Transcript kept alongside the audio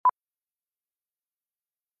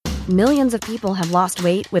Millions of people have lost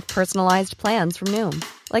weight with personalized plans from Noom.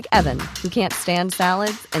 Like Evan, who can't stand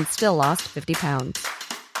salads and still lost 50 pounds.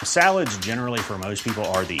 Salads generally for most people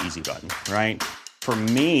are the easy button, right? For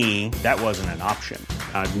me, that wasn't an option.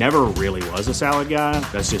 I never really was a salad guy.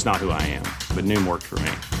 That's just not who I am. But Noom worked for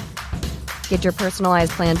me. Get your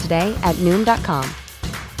personalized plan today at Noom.com.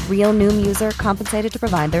 Real Noom user compensated to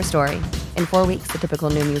provide their story. In 4 weeks, the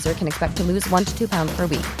typical Noom user can expect to lose 1 to 2 pounds per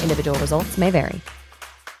week. Individual results may vary.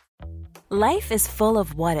 Life is full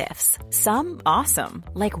of what-ifs. Some awesome,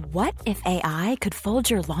 like what if AI could fold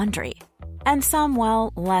your laundry? And some,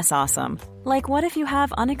 well, less awesome, like what if you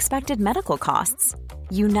have unexpected medical costs?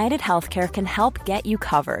 United Healthcare can help get you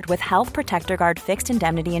covered with Health Protector Guard fixed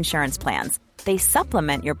indemnity insurance plans. They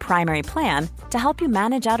supplement your primary plan to help you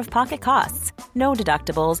manage out-of-pocket costs. No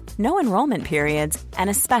deductibles, no enrollment periods, and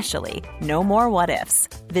especially no more what-ifs.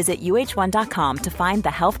 Visit uh1.com to find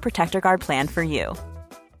the Health Protector Guard plan for you.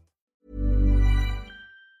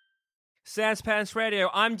 Sans Pants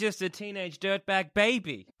Radio, I'm just a teenage dirtbag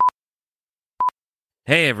baby.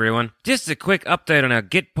 Hey everyone, just a quick update on our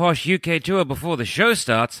Get Posh UK tour before the show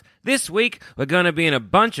starts. This week, we're going to be in a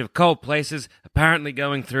bunch of cold places, apparently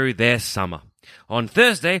going through their summer. On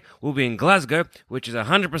Thursday, we'll be in Glasgow, which is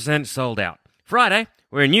 100% sold out. Friday,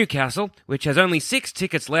 we're in Newcastle, which has only 6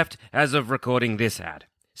 tickets left as of recording this ad.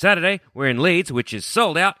 Saturday, we're in Leeds, which is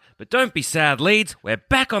sold out, but don't be sad, Leeds. We're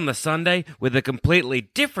back on the Sunday with a completely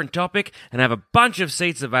different topic and have a bunch of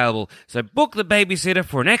seats available, so book the babysitter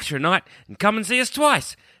for an extra night and come and see us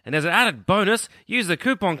twice. And as an added bonus, use the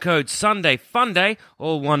coupon code SUNDAYFUNDAY,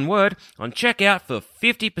 all one word, on checkout for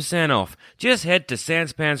 50% off. Just head to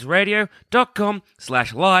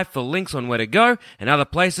sanspantsradio.com/live for links on where to go and other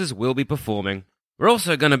places we'll be performing. We're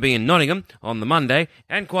also going to be in Nottingham on the Monday,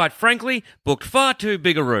 and quite frankly, booked far too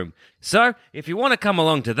big a room. So, if you want to come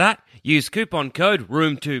along to that, use coupon code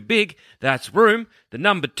ROOM2BIG, that's room, the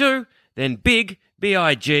number 2, then big,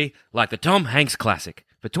 B-I-G, like the Tom Hanks classic,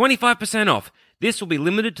 for 25% off. This will be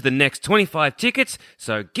limited to the next 25 tickets,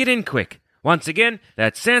 so get in quick. Once again,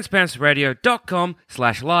 that's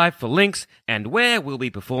sanspantsradio.com/live for links and where we'll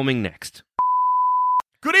be performing next.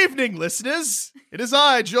 Good evening, listeners. It is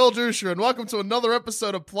I, Joel Dusher, and welcome to another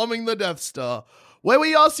episode of Plumbing the Death Star, where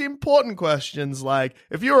we ask important questions like,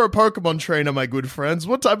 if you were a Pokemon trainer, my good friends,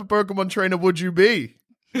 what type of Pokemon trainer would you be?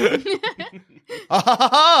 I'm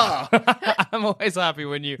always happy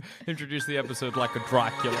when you introduce the episode like a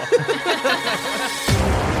Dracula.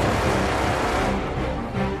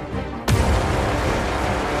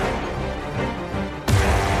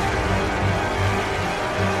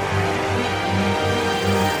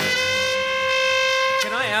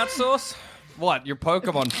 Outsource? What, your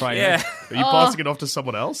Pokemon trainer? Yeah. Are you passing it off to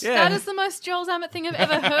someone else? Yeah. That is the most Joel Zammett thing I've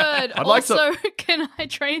ever heard. I'd like also, can I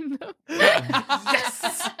train them?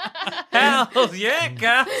 Yes! Hell yeah,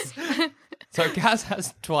 Gus! So Gaz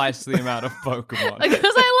has twice the amount of Pokemon. Because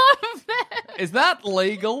I love them. Is that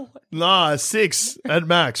legal? Nah, 6 at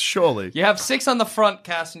max, surely. You have 6 on the front,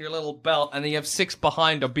 Cass, in your little belt, and then you have 6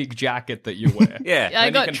 behind a big jacket that you wear. Yeah. I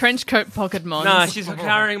got trench coat Pokemon. Nah, she's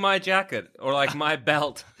carrying my jacket, or like my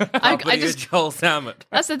belt. I I just- just Joel Zammett.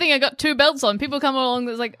 That's the thing, I got 2 belts on. People come along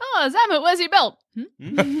that's like, oh, Zammett, where's your belt? Huh?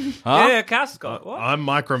 Yeah, Cass got what? I'm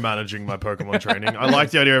micromanaging my Pokemon training. I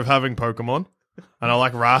like the idea of having Pokemon, and I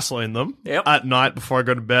like wrestling them at night before I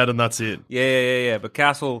go to bed, and that's it. Yeah. But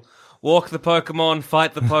Cass will walk the Pokemon,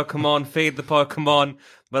 fight the Pokemon, feed the Pokemon,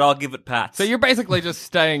 but I'll give it pats. So you're basically just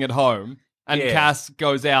staying at home, and Yeah. Cass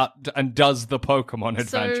goes out and does the Pokemon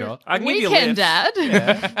adventure. So, I can give you weekend lifts.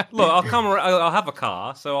 dad. Look, I'll have a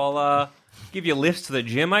car, so I'll give you lifts to the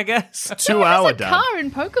gym, I guess. 2 hour There's a dad. car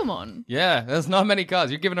in Pokemon. Yeah, there's not many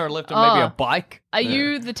cars. You're giving her a lift and maybe a bike. Are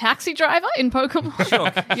you the taxi driver in Pokemon?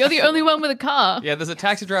 Sure. You're the only one with a car. Yeah, there's a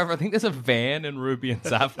taxi driver. I think there's a van in Ruby and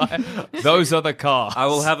Sapphire. Those are the cars. I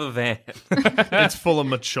will have a van. It's full of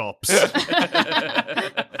Machops.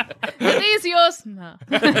 Are these yours? No.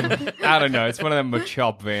 I don't know. It's one of them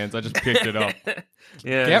Machop vans. I just picked it up.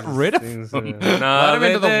 Yeah, Get rid of things, them. No, Let them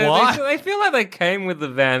into the what? I feel like they came with the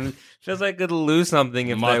van. Feels like it'd lose something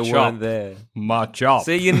if they Machop. weren't there. Machop.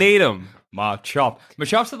 See, you need them. Machop.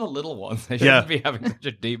 Machops are the little ones. They Yeah. shouldn't be having such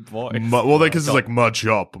a deep voice. Well, because it's like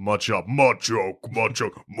Machop.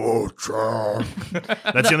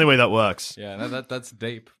 That's the only way that works. Yeah, no, that's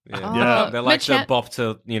deep. Yeah, Yeah. They're like the Machet- bop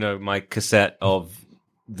to my cassette of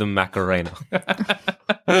the Macarena.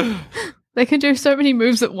 They can do so many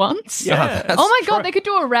moves at once. Yeah. Oh my god, they could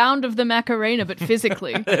do a round of the Macarena, but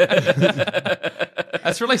physically.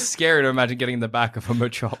 That's really scary to imagine getting in the back of a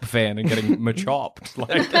Machop van and getting machopped.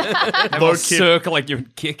 Like, Low a circle like you're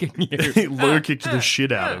kicking you. Low kicked the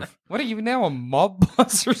shit out of. What are you now, a mob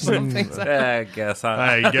boss or something? I guess.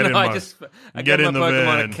 Hey, get in I my- I get got in my the Pokemon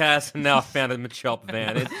van. at Cass, and now I found a Machop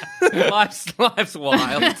van. Life's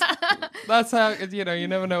wild. That's how, you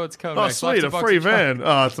never know what's coming Oh, next. sweet, Life's a box free of chocolate. van.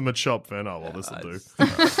 Oh, it's a Machop van. Oh, well, this'll do.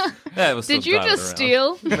 Yeah, we'll still Did you drive it just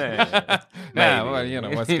around. steal? Nah, Nah,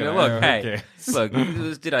 well, what's going look, on? hey,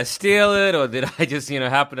 look, did I steal it or did I just,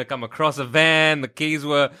 happen to come across a van? The keys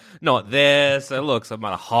were not there, so look, so I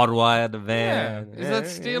might have hardwired the van. Yeah. Is that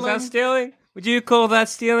stealing? Is that stealing? Would you call that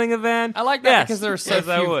stealing a van? I like that Yes. because there are Yes,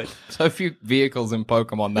 I would. so few vehicles in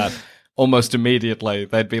Pokemon that almost immediately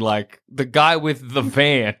they'd be like, the guy with the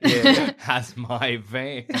van has my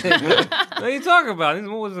van. What are you talking about? This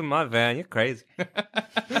wasn't my van. You're crazy.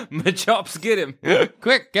 Machops, get him.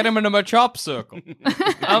 Quick, get him in a Machop circle.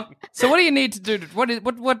 So what do you need to do?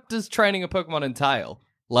 What does training a Pokemon entail?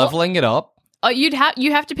 Leveling it up? Oh, you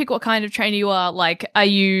have to pick what kind of trainer you are. Like, are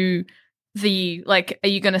you going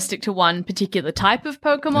to stick to one particular type of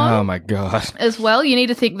Pokemon? Oh my god. As well, you need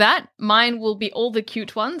to think that. Mine will be all the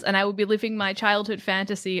cute ones, and I will be living my childhood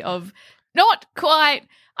fantasy of not quite,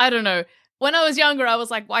 I don't know. When I was younger, I was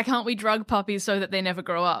like, why can't we drug puppies so that they never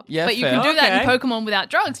grow up? Yeah, but you fair. can do that in Okay. Pokemon without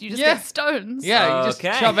drugs. You just Yeah. get stones. Yeah, you just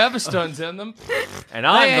Okay. shove Everstones in them. And They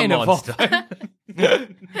I'm ain't the monster.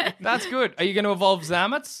 evolving. That's good. Are you going to evolve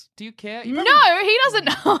Zametz? Do you care? You No, he doesn't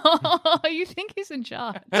know. You think he's in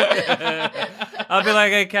charge. I'll be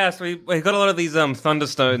like, hey, Cass, we got a lot of these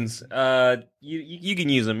Thunderstones. You can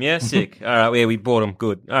use them, yeah? Sick. All right, yeah, we bought them.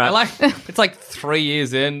 Good. All right. I like it's like 3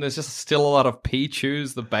 years in. There's just still a lot of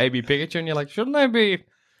Pichus, the baby Pikachu, and you're like, shouldn't they be?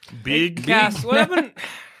 Big. Cass, what happened?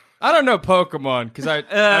 I don't know Pokemon because I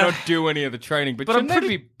don't do any of the training, but I'm shouldn't they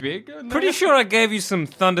be big? Pretty sure I gave you some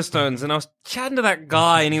Thunderstones, and I was chatting to that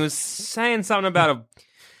guy, and he was saying something about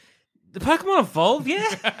the Pokemon evolve, yeah?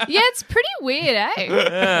 Yeah, it's pretty weird, eh?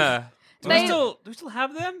 Yeah. Do They- we still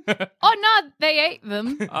have them? Oh, no, they ate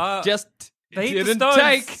them. just They eat the didn't stones.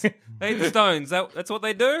 take. They eat the stones. That's what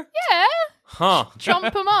they do? Yeah, Huh.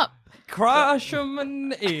 chomp them up. Crush them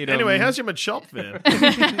and eat them. Anyway, how's your Machop van?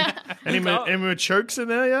 any Machokes in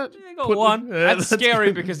there yet? I got one. Yeah, That's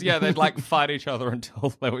scary because they'd like fight each other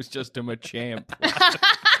until there was just a Machamp.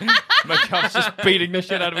 Machop's just beating the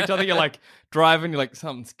shit out of each other. You're like driving, you're like,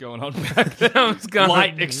 something's going on back there. Something's going on.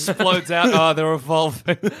 Light explodes out. Oh, they're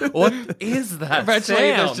evolving. What is that Eventually,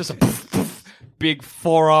 sound? there's just a poof, poof, big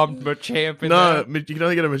four-armed Machamp in No, there. you can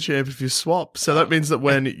only get a Machamp if you swap. So that means that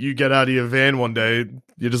when you get out of your van one day,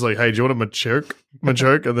 you're just like, hey, do you want a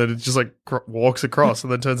Machoke? And then it just like walks across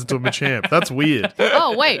and then turns into a Machamp. That's weird.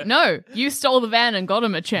 Oh, wait, no. You stole the van and got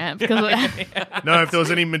him a champ. No, if there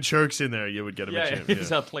was any Machokes in there, you would get a Yeah, Machamp. you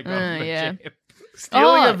just have to like yeah. Machamp. Stealing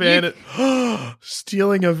Oh, a van,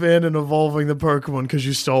 stealing a van and evolving the Pokemon because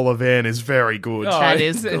you stole a van is very good. Oh, That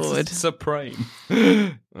is it's good. supreme.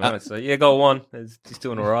 All right, so you got one. He's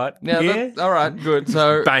doing all right. Yeah, all right, good.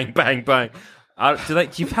 So, Bang, bang, bang. Do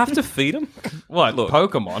you have to feed them? what? Look.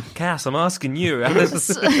 Pokemon? Cass, I'm asking you.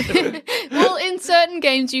 Well, in certain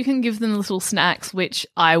games, you can give them little snacks, which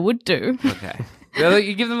I would do. Okay.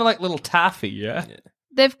 You give them like little taffy, yeah?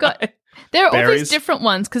 They've got... There are all Berries? these different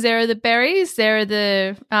ones, because there are the berries, there are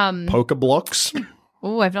the... Pokeblocks?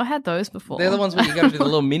 Oh, I've not had those before. They're the ones where you got to do the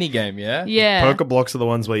little mini game, yeah? Yeah. Pokeblocks are the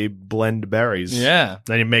ones where you blend berries. Yeah.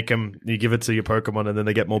 Then you make them, you give it to your Pokemon, and then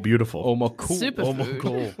they get more beautiful. Or more cool. Super Or more food.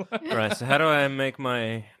 cool. All right, so how do I make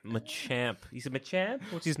my Machamp? He's a Machamp?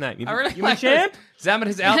 What's his name? I really you like Machamp? Zamet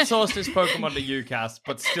has outsourced his Pokemon to you, Cass,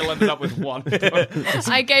 but still ended up with one.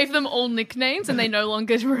 I gave them all nicknames, and they no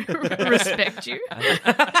longer respect you.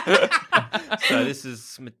 So this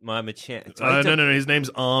is my Machamp. No. His name's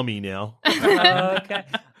Army now. Okay.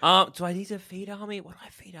 Do I need to feed Army? What do I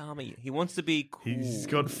feed Army? He wants to be cool. He's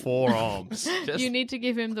got 4 arms. You need to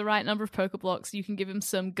give him the right number of Pokeblocks. You can give him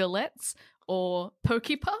some galettes or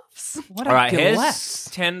Pokepuffs. What All right, here's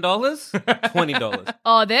 $10, $20.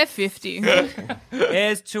 Oh, they're 50.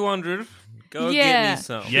 Here's $200. Go Yeah. get me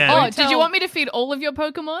some. Yeah. Oh, did you want me to feed all of your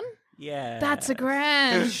Pokemon? Yeah. That's a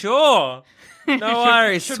grand. Sure. No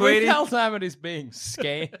worries, Should sweetie. we tell Zamet is being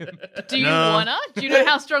scammed? Do you No. wanna? Do you know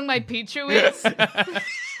how strong my Pichu is?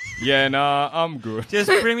 Yeah, nah, I'm good.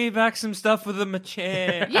 Just bring me back some stuff for the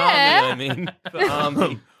Machamp. Yeah. Army, I mean. For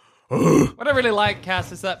Army. What I really like,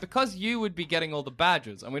 Cass, is that because you would be getting all the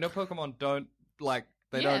badges, and we know Pokemon don't, like,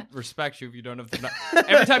 they Yeah. don't respect you if you don't have the...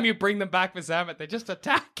 Every time you bring them back with Zamet, they just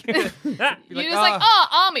attack. You're You're just like,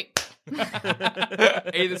 oh, Army.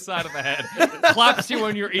 Either side of the head. Claps you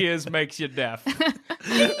on your ears, makes you deaf.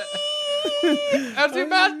 How's your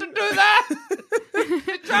master do that?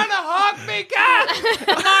 trying to hug me, Cass!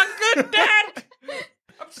 Oh, good dad!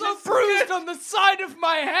 I'm so bruised on the side of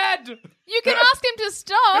my head! You can ask him to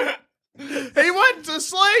stop. He went to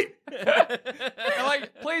sleep. I'm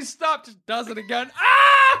like, please stop, just does it again.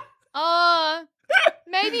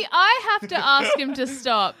 Maybe I have to ask him to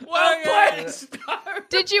stop. Well, please stop!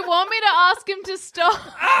 Did you want me to ask him to stop?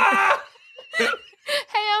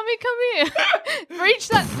 Hey, Army, come here. Reach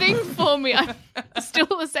that thing for me. I'm still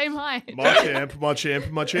the same height. My champ, my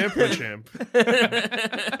champ, my champ, my champ.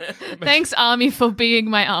 Thanks, Army, for being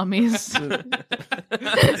my armies.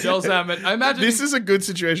 Joel Salmon, I imagine This is a good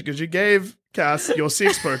situation because you gave Cass your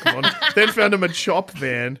 6 Pokemon, then found him a Chop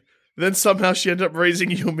van, then somehow she ended up raising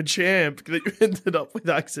you a Machamp that you ended up with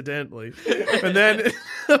accidentally. And then...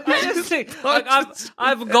 I just think, like,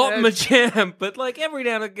 I've got Machamp, but like every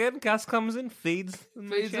now and again, Cass comes in, feeds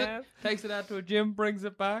feeds Machamp. it, takes it out to a gym, brings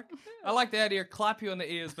it back. I like the idea, clap you on the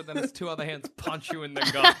ears, but then its 2 other hands punch you in the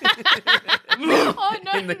gut. Oh,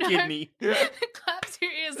 no, In the no. kidney. Claps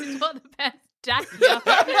your ears is what the best Dacia.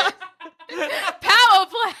 Power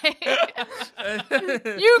play.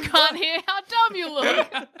 You can't hear how dumb you look.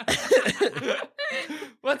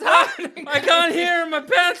 What's happening? I can't hear my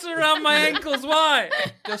pants around my ankles. Why?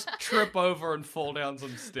 Just trip over and fall down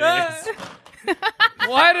some stairs.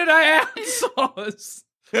 Why did I outsource?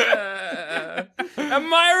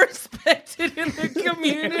 Am I respected in the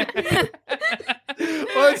community?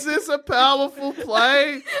 Was this a powerful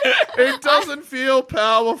play? It doesn't feel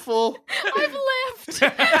powerful. I've left.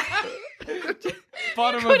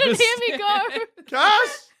 Bottom of Couldn't the hear me go.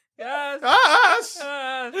 Cass! Yes. Cass!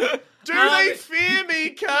 Do they fear me,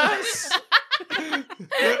 Cass?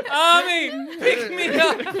 Army, pick me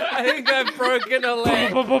up. I think I've broken a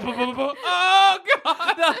leg. Oh,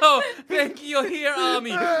 God! No, thank you. You're here,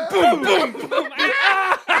 Army. Boom, boom, boom.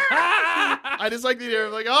 I just like the idea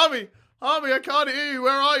of like, Army, I can't hear you.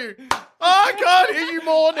 Where are you? Oh, I can't hear you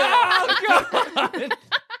more now.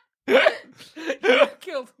 You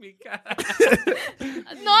killed me, Cass.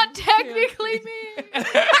 Not technically me.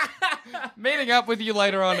 Meeting up with you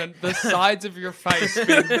later on and the sides of your face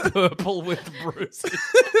being purple with bruises.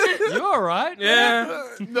 You alright? Yeah.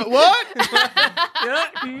 No, what?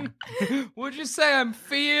 Yeah. Would you say I'm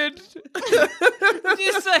feared? Did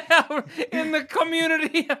you say how in the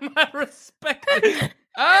community am I respected?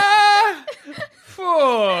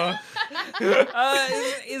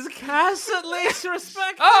 Is Cass at least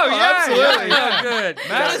respected? Oh, yeah, absolutely. yeah. Good.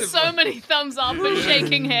 There's so many thumbs up and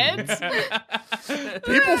shaking heads.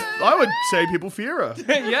 People, I would say people fear her.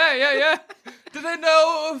 Yeah. Do they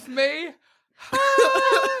know of me?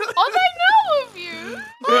 Oh, they know of you.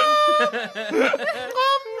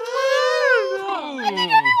 I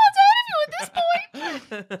think everyone's heard of you at this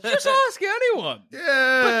point. Just ask anyone.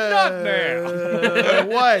 Yeah. But not now.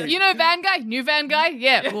 Wait. You know Van Guy? New Van Guy?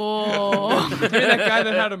 Yeah. Whoa. You mean that guy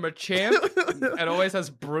that had a Machamp and always has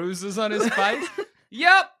bruises on his face?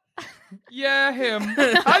 Yep. Yeah, him.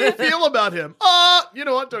 How do you feel about him? You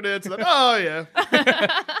know what? Don't answer that. Oh, yeah.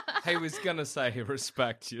 He was gonna say he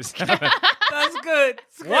respects you. That's good.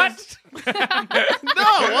 What? No,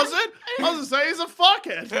 it wasn't. I was going to say he's a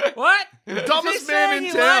fuckhead. What? Dumbest Is he man saying in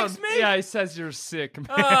he town. likes me? Yeah, he says you're sick, man.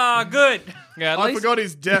 Ah, good. Yeah, at I least forgot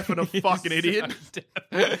he's deaf and a fucking idiot.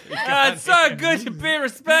 It's so good to be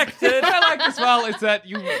respected. What I like as well is that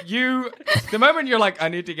you, the moment you're like, I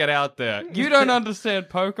need to get out there, you don't understand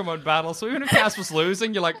Pokemon battles, so even if Cass was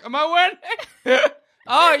losing, you're like, am I winning?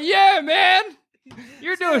 Oh, yeah, man.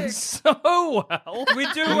 You're doing so well. We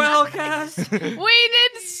do well, Cass. We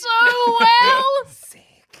did so well.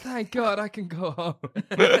 Thank God I can go home.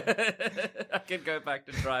 I can go back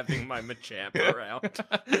to driving my Machamp around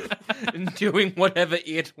and doing whatever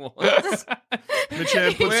it wants.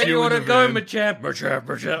 Machamp puts Where do you in want to the go, van. Machamp?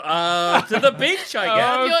 To the beach,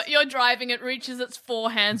 I guess. You're driving, it reaches its 4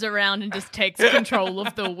 hands around and just takes control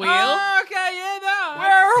of the wheel. Oh, okay, yeah, no.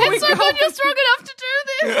 Where are we It's so going? good you're strong enough to do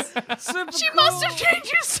this. Super She cool. must have trained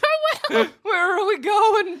you so well. Where are we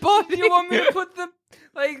going, buddy? Do you want me to put the...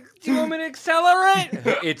 Like, do you want me to accelerate?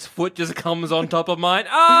 Its foot just comes on top of mine.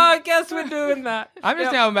 I guess we're doing that. I'm just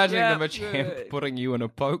Yep, now imagining yep, the Machamp good. putting you in a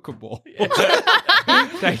Pokeball.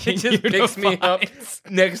 He just picks me up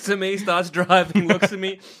next to me, starts driving, looks at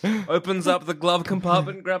me, opens up the glove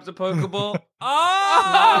compartment, grabs a Pokeball.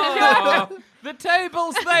 Oh! The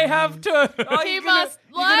tables they have turned. Oh, He you're gonna, must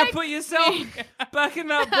you're gonna like put yourself me. back in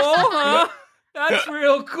that ball, huh? That's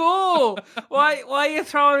real cool. Why are you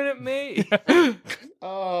throwing it at me?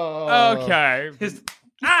 Oh. Okay. Just-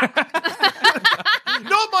 Not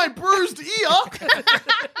my bruised ear.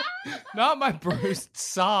 Not my bruised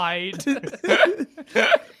side.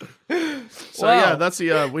 So yeah, that's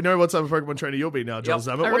the we know what type of Pokemon trainer you'll be now, Joel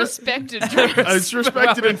Zammett. A What respected trainer. It's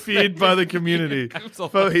respected and feared by the community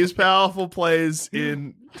for his powerful plays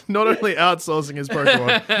in not only outsourcing his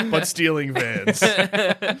Pokemon, but stealing vans.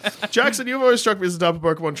 Jackson, you've always struck me as the type of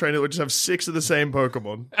Pokemon trainer that would just have 6 of the same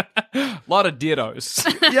Pokemon. A lot of Dittos.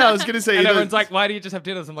 Yeah, I was going to say... And everyone's like, why do you just have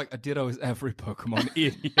Dittos? I'm like, a Ditto is every Pokemon,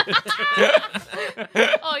 idiot.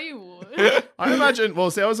 Oh, you would. I imagine... Well,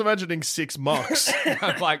 see, I was imagining 6 Mucks.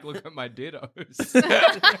 I'm like, look at my Dittos.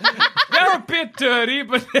 They're a bit dirty,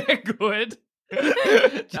 but they're good.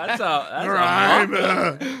 That's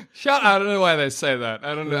a Shut! I don't know why they say that.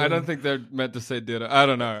 I don't think they're meant to say Ditto. I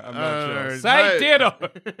don't know. I'm not sure. Say hey. Ditto.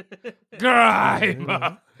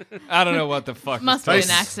 Grime. I don't know what the fuck. Must be an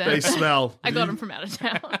accent. They smell. I got him from out of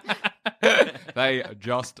town. They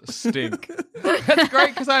just stink. That's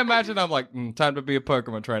great because I imagine I'm like, time to be a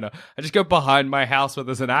Pokemon trainer. I just go behind my house where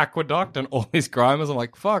there's an aqueduct and all these Grimers. I'm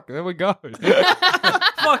like, fuck, there we go.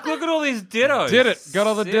 Fuck, look at all these Dittos. Did it. Got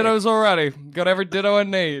all the Sick. Dittos already. Got every Ditto I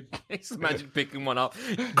need. Just imagine picking one up,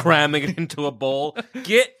 cramming it into a ball.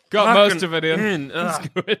 Got fucking most of it in. Ugh.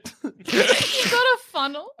 Good. You got a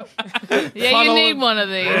funnel? Yeah, Funnel. you need one of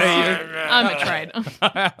these. I'm a trainer.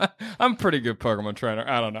 I'm a pretty good Pokemon trainer.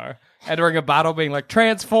 I don't know. Entering a battle being like,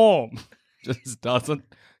 transform. Just doesn't.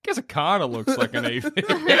 Guess it kind of looks like an Eevee.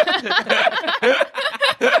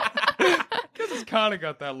 Guess it's kind of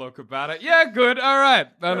got that look about it. Yeah, good. All right.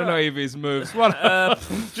 I don't know Eevee's moves. What?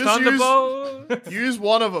 Just use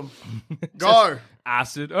one of them. Go.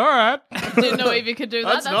 Acid. All right. Didn't know Eevee could do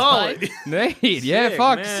that. That's That's gnarly. fine. Neat. Yeah, Sick,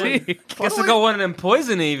 fuck. man. Sick. Guess I got one of them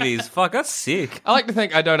poison Eevees. Fuck, that's sick. I like to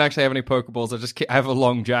think I don't actually have any Pokeballs. I just have a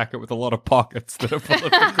long jacket with a lot of pockets that are full of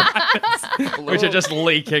regrets, which are just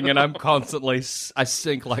leaking, and I'm constantly, I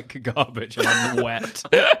sink like garbage, and I'm wet.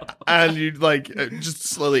 And you like it just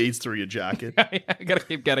slowly eats through your jacket. I gotta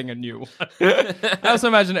keep getting a new one. I also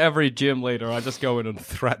imagine every gym leader, I just go in and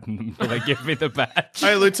threaten them till they give me the badge.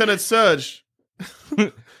 Hey, Lieutenant Surge.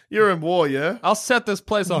 You're in war, yeah? I'll set this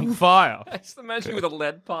place on fire. I just imagine you with a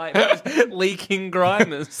lead pipe leaking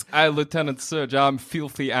Grimers. Hey, Lieutenant Surge, I'm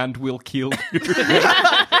filthy and will kill you.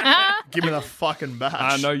 Give me the fucking badge.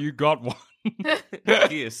 I know you got one.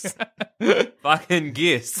 Giss. Fucking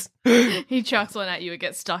giss. He chucks one at you, it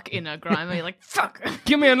gets stuck in a Grimer. You're like, fuck.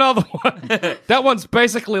 Give me another one. That one's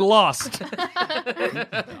basically lost. You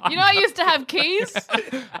know, I used to have keys.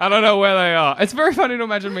 I don't know where they are. It's very funny to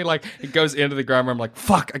imagine me like, it goes into the Grimer. I'm like,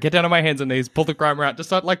 fuck. I get down on my hands and knees, pull the Grimer out, just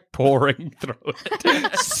start like pouring through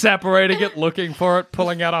it, separating it, looking for it,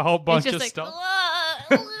 pulling out a whole bunch It's of just like, stuff.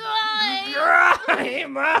 Well,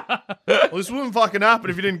 this wouldn't fucking happen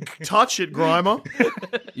if you didn't touch it, Grimer.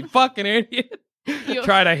 You fucking idiot.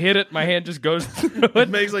 Try to hit it, my hand just goes through It it.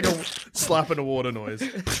 makes like a slap in the water noise.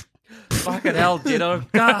 Fucking hell, Ditto.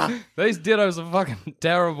 Ah. These Dittos are fucking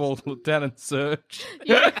terrible, Lieutenant Surge.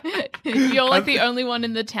 You're like the only one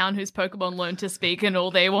in the town whose Pokemon learned to speak, and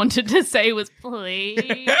all they wanted to say was, please.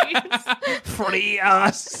 Free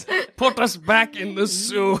us. Put us back in the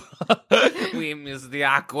sewer. We miss the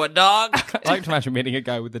aqueduct. I like to imagine meeting a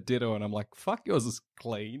guy with a Ditto and I'm like, fuck, yours is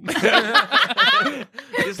clean.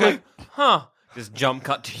 Just like, huh. Just jump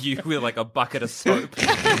cut to you with like a bucket of soap,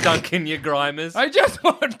 dunking your Grimers. I just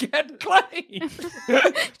want to get clean.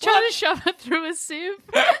 Trying to shove it through a sieve.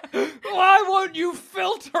 Why won't you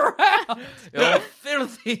filter out? You're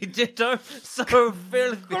filthy, Ditto. So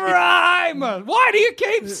filthy. Grime! Why do you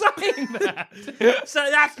keep saying that? So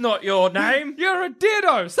that's not your name. You're a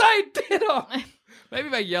Ditto. Say Ditto. Maybe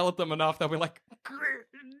if I yell at them enough, they'll be like,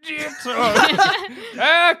 Ditto.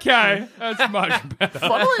 Okay, that's much better.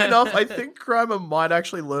 Funnily enough, I think Grimer might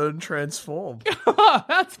actually learn Transform.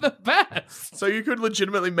 That's the best. So you could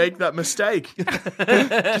legitimately make that mistake.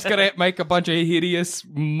 Just gotta make a bunch of hideous,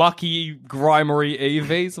 mucky, grimery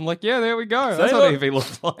Eevees. I'm like, yeah, there we go. That's what Eevee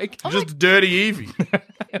looks like. Just dirty Eevee.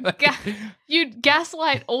 You'd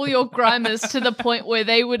gaslight all your Grimers to the point where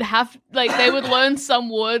they would have, like, they would learn some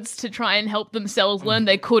words to try and help themselves learn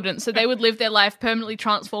they couldn't. So they would live their life permanently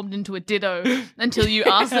transformed into a Ditto until you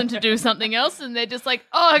ask them to do something else. And they're just like,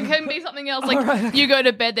 oh, it can be something else. Like, you go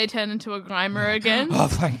to bed, they turn into a Grimer again. Oh,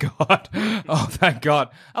 thank God. Oh, thank God.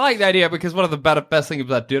 I like the idea because one of the best things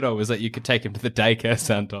about Ditto is that you could take him to the daycare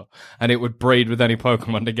center and it would breed with any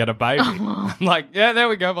Pokemon to get a baby. I'm like, yeah, there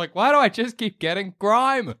we go. I'm like, why do I just keep getting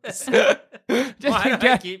Grimers? Why do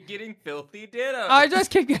I keep getting filthy Ditto? I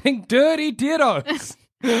just keep getting dirty Dittos.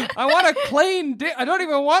 I want a clean Ditto. I don't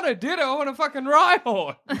even want a Ditto. I want a fucking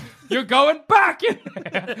Rhyhorn. You're going back in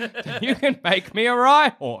there. You can make me a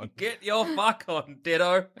Rhyhorn. Get your fuck on,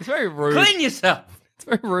 Ditto. It's very rude. Clean yourself.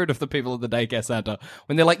 It's very rude of the people at the daycare center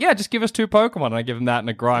when they're like, "Yeah, just give us 2 Pokemon," and I give them that and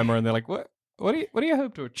a Grimer, and they're like, "What? What do you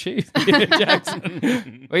hope to achieve,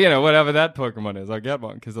 Jackson?" Well, whatever that Pokemon is, I get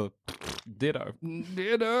one because of Ditto.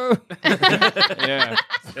 Yeah.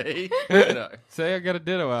 See? Ditto. Say I got a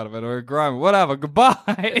Ditto out of it or a Grimer, whatever.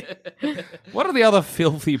 Goodbye. What are the other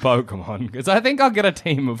filthy Pokemon? Because I think I'll get a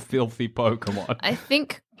team of filthy Pokemon. I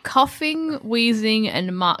think coughing, wheezing,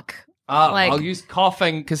 and muck. I'll use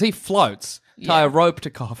coughing because he floats. Tie a rope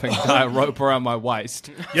to coughing, tie a rope around my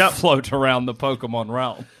waist. Yep. Float around the Pokemon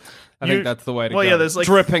realm. I think that's the way to go. Yeah, there's like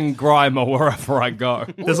dripping Grimer wherever I go.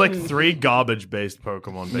 There's like 3 garbage-based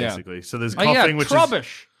Pokemon, basically. Yeah. So there's Oh, coughing, yeah, which Trubbish.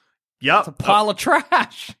 is... Yep. It's a pile of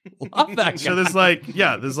trash. Love that guy. So there's like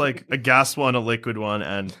a gas one, a liquid one,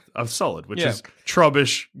 and a solid, which is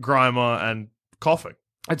Trubbish, Grimer, and coughing.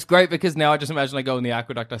 It's great because now I just imagine I go in the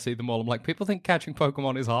aqueduct, I see them all. I'm like, people think catching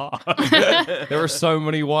Pokemon is hard. There are so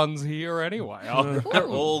many ones here anyway. They're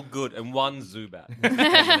all good, and one Zubat.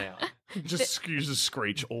 Just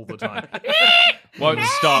screech all the time. Won't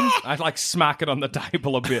stop. I like smack it on the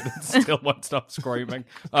table a bit and still won't stop screaming.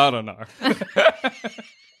 I don't know.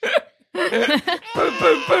 Boom,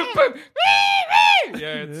 boom, boom, boom.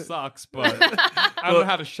 Yeah, it sucks, but I don't know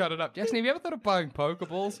how to shut it up. Jackson, have you ever thought of buying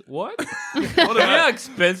Pokeballs? What? What about how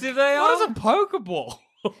expensive they are? What is a Pokeball?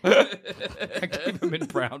 I keep them in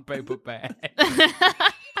brown paper bags.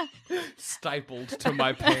 Stapled to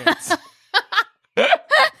my pants. Go,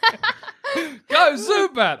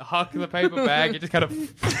 Zubat! Huck the paper bag. It just kind of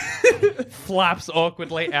flaps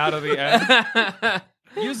awkwardly out of the end.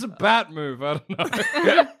 Use a bat move. I don't know.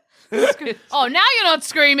 Oh, now you're not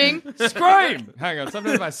screaming. Scream! Hang on.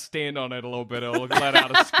 Sometimes if I stand on it a little bit, it'll let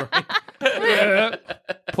out a scream.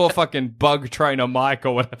 Poor fucking bug trainer Mike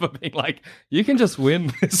or whatever being like, you can just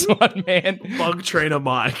win this one, man. Bug trainer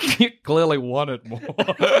Mike. You clearly want it more.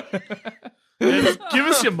 Give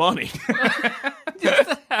us your money. Just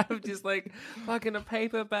to have just like fucking a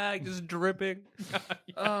paper bag just dripping.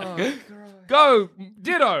 Oh, God. Go,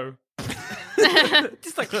 Ditto!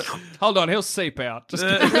 Just like Hold on, he'll seep out. Just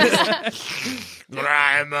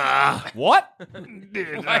Grimer. What?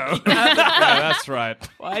 Yeah, that's right.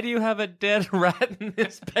 why do you have a dead rat in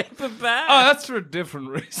this paper bag? Oh, that's for a different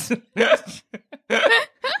reason.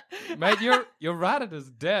 Mate, your rabbit is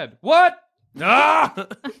dead. What? Ah!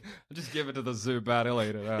 Just give it to the Zubat. He'll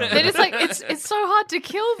eat it. They're just like, it's so hard to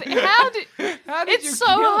kill. How did It's it's so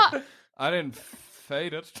hard. I didn't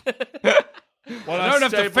feed it. When I don't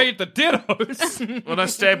have to feed the Dittos. When I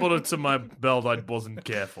stapled it to my belt, I wasn't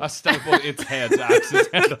careful. I stapled its head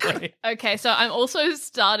accidentally. Okay, so I'm also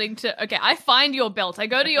starting to... Okay, I find your belt. I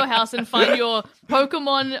go to your house and find your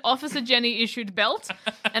Pokemon Officer Jenny issued belt,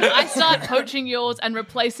 and I start poaching yours and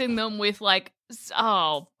replacing them with like...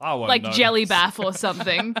 I won't like notice. jelly bath or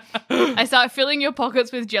something. I start filling your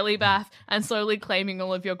pockets with jelly bath and slowly claiming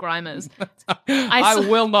all of your Grimers. I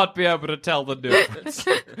will not be able to tell the difference.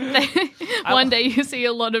 One day you see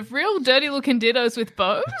a lot of real dirty looking Dittos with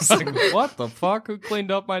bows. Like, what the fuck? Who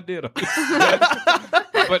cleaned up my Dittos?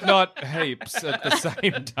 But not heaps at the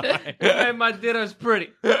same time. Hey, my Ditto's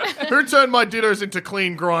pretty. Who turned my Dittos into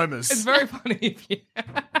clean Grimers? It's very funny if you...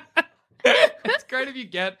 It's great if you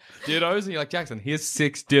get Dittos and you're like, Jackson, here's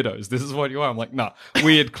 6 Dittos. This is what you are. I'm like, nah,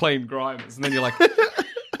 weird clean Grimers. And then you're like,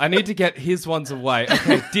 I need to get his ones away.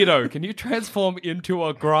 Okay, Ditto, can you transform into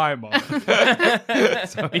a Grimer?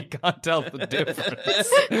 So he can't tell the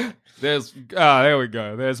difference. There we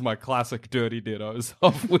go. There's my classic dirty Dittos.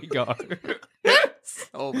 Off we go.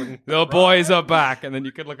 The boys are back, and then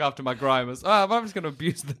you can look after my Grimers. Oh, I'm just going to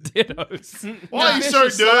abuse the Dittos. Why are you so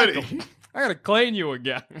dirty? I gotta clean you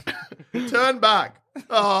again. Turn back.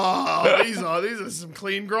 Oh, these are some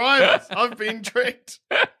clean Grimers. I've been tricked.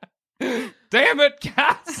 Damn it,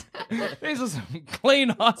 Cass! These are some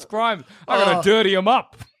clean ass Grimers. I gotta dirty them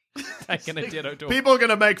up. Taking a Ditto to People are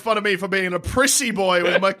going to make fun of me for being a prissy boy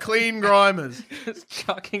with my clean Grimers. Just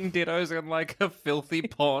chucking Dittos in like a filthy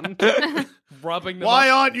pond. rubbing them Why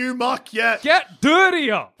up. aren't you muck yet? Get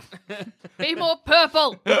dirtier! Be more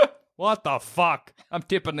purple. What the fuck? I'm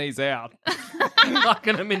tipping these out.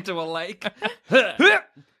 Knocking them into a lake.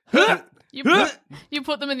 You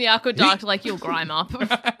put them in the aqueduct like you'll grime up.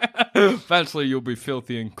 Eventually you'll be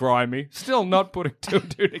filthy and grimy. Still not putting 2 and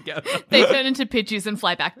 2 together. They turn into Pidgeys and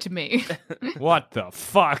fly back to me. What the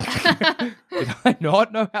fuck? Did I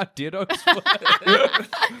not know how Dittos work?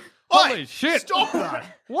 Holy shit! Stop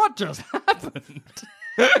that. What just happened?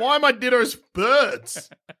 Why are my Dittos birds?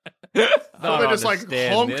 Probably just like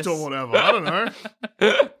understand honked this. or whatever. I don't know.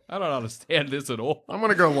 I don't understand this at all. I'm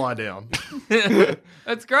going to go lie down.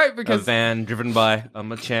 It's great A because van driven by a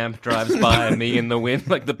Machamp drives by, and me in the wind,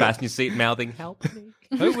 like the passenger seat mouthing, "Help me."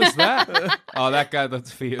 Who was that? Oh, that guy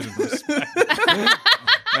that's feared and respect.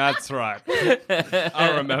 That's right.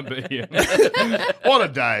 I remember him. What a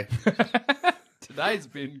day. Today's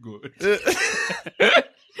been good.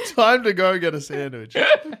 Time to go get a sandwich.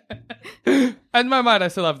 In my mind, I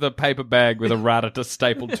still have the paper bag with a Rattata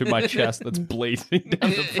stapled to my chest that's bleeding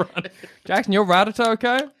down the front. Jackson, your Rattata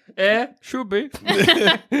okay? Yeah. Should be.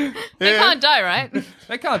 They can't die, right?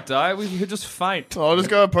 They can't die. We could just faint. I'll just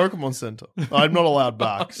go to Pokemon Center. I'm not allowed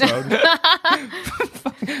back, so...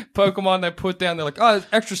 Pokemon, they put down, they're like, oh, there's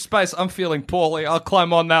extra space. I'm feeling poorly. I'll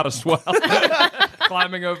climb on that as well.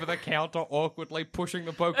 Climbing over the counter awkwardly, pushing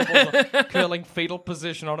the Pokeball, curling fetal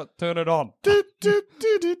position on it, turn it on.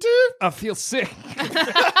 I feel sick.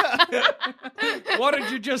 What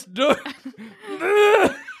did you just do?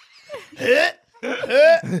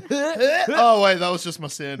 Oh, wait, that was just my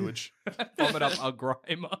sandwich. Vomit up a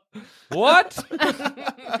Grimer. What?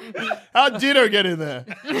 How'd Ditto get in there?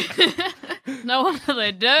 No wonder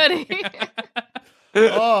they're dirty.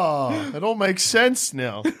 Oh, it all makes sense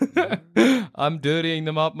now. I'm dirtying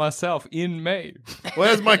them up myself, in me.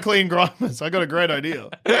 Where's my clean Grimers? I got a great idea.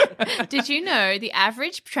 Did you know the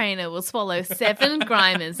average trainer will swallow 7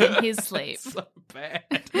 Grimers in his sleep? So bad.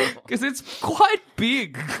 Because it's quite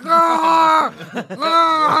big.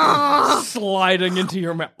 Sliding into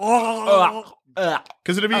your mouth.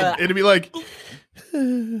 Because it'd be like...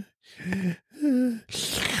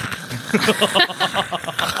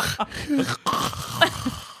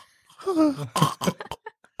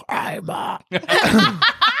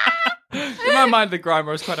 In my mind, the Grimer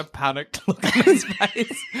was quite a panicked look on his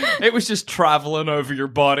face. It was just traveling over your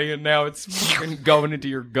body, and now it's fucking going into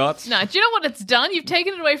your guts. No, do you know what it's done? You've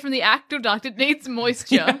taken it away from the aqueduct. It needs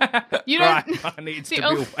moisture. You don't. Right, needs to the be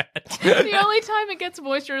only- wet. The only time it gets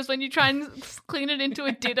moisture is when you try and clean it into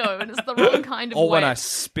a Ditto, and it's the wrong kind of Or when I wet.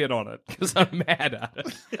 spit on it, because I'm mad at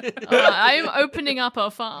it. I am opening up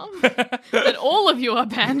a farm that all of you are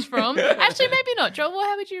banned from. Actually, maybe not. Joel,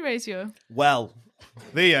 how would you raise your... Well,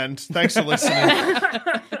 the end. Thanks for listening.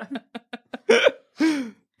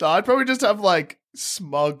 I'd probably just have, like,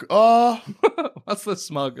 Smug. Oh, What's the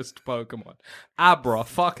smuggest Pokemon? Abra.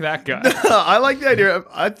 Fuck that guy. I like the idea.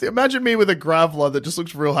 Imagine me with a Graveler that just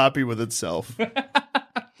looks real happy with itself.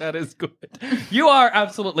 That is good. You are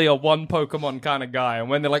absolutely a one Pokemon kind of guy. And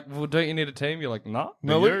when they're like, well, don't you need a team? You're like, nah.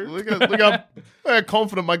 No, look how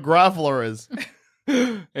confident my Graveler is.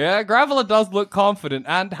 Yeah, Graveler does look confident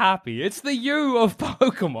and happy. It's the you of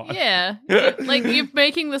Pokemon. Yeah. Like, you're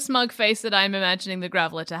making the smug face that I'm imagining the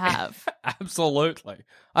Graveler to have. Absolutely.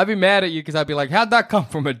 I'd be mad at you because I'd be like, how'd that come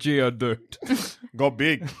from a Geodude? Got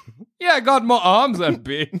big. Yeah, I got more arms than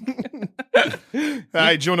big.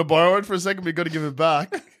 Hey, do you want to borrow it for a second? We got to give it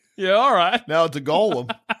back. Yeah, all right. Now it's a Golem.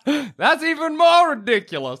 That's even more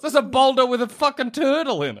ridiculous. There's a boulder with a fucking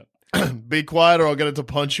turtle in it. Be quiet or I'll get it to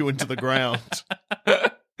punch you into the ground.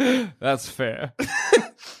 That's fair.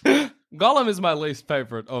 Gollum is my least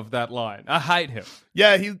favorite of that line. I hate him.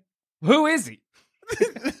 Yeah, Who is he?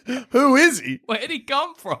 who is he? Where'd he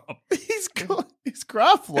come from? He's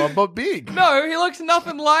Graveler, but big. No, he looks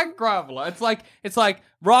nothing like Graveler. It's like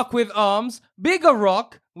rock with arms, bigger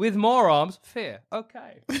rock with more arms. Fair,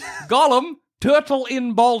 okay. Gollum, turtle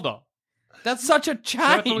in boulder. That's such a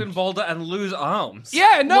change. Turtle in boulder and lose arms.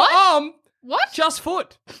 Yeah, no What? arm, What? just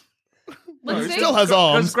foot. Let's He see. still has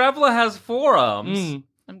Because arms. Graveler has 4 arms.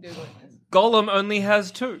 I'm Googling this. Gollum only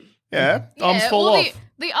has 2. Yeah, arms Yeah, fall well, off.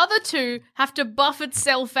 the other 2 have to buff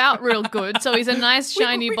itself out real good, so he's a nice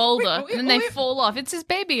shiny boulder, and then they fall off. It's his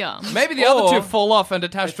baby arm. Maybe the Or other two fall off and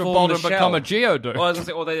attach they to a form boulder a and become shell. a Geodude. Or, I was gonna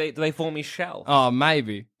say, or they form his shell. Oh,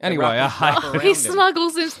 maybe. Anyway, I wrap hate around He him.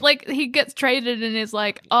 snuggles him, like, he gets traded and is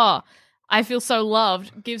like, oh, I feel so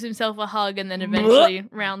loved, gives himself a hug, and then eventually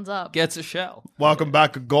rounds up. gets a shell. Welcome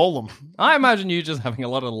back, Golem. I imagine you just having a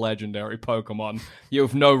lot of legendary Pokemon you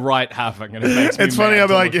have no right having, and it makes me It's funny, mad I'll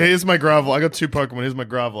be to like, look at. here's my Graveler. I got 2 Pokemon. Here's my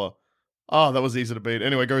Graveler. Oh, that was easy to beat.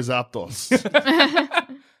 Anyway, go Zapdos.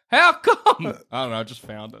 How come? I don't know, I just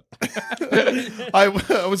found it. I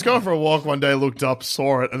was going for a walk one day, looked up,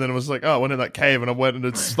 saw it, and then it was like, oh, I went in that cave, and I went, and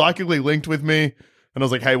it's psychically linked with me. And I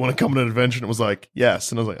was like, hey, want to come on an adventure? And it was like,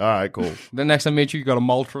 yes. And I was like, all right, cool. The next time I meet you, you got a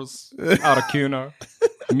Moltres, Articuno,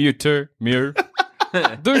 Mewtwo, Mew.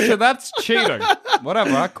 Dusha, that's cheating.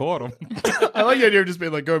 Whatever, I caught him. I like the idea of just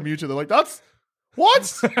being like, go Mewtwo. They're like,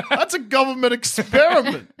 that's a government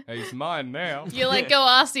experiment. He's mine now. You're like, go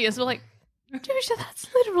Arceus. We're like, Dusha, that's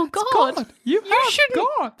literal God. You should-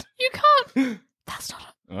 God. You can't. That's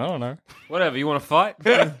not I don't know. Whatever, you want to fight?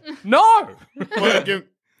 No! Well,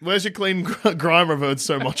 Where's your clean grime I've heard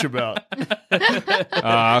so much about?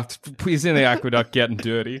 He's in the aqueduct getting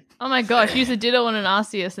dirty. Oh my gosh, use a Ditto and an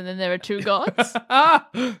Arceus and then there are two gods.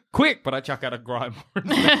 Quick, but I chuck out a grime.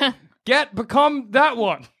 Become that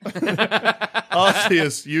one.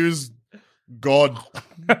 Arceus, use God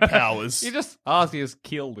powers. You just Arceus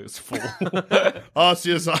kill this fool.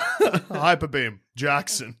 Arceus, hyper beam,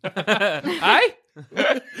 Jackson. Hey?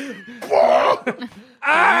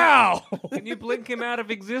 Ow! Can you blink him out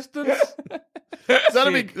of existence?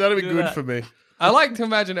 That'd be good for me. I like to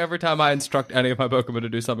imagine every time I instruct any of my Pokemon to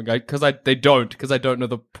do something, because I don't know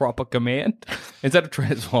the proper command. Instead of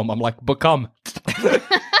transform, I'm like, become.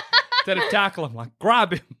 Instead of tackle, I'm like,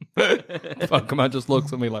 grab him. Pokemon just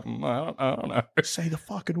looks at me like, I don't know. Say the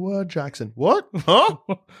fucking word, Jackson. What? Huh?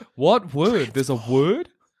 What word? There's a word?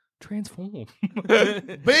 Transform.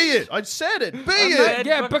 Be it. I said it. Be it.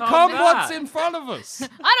 Yeah, become what's in front of us.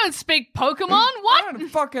 I don't speak Pokemon. What? I don't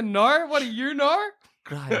fucking know. What do you know?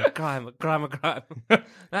 Grimer.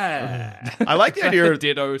 I like the idea of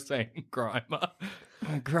Ditto saying Grimer.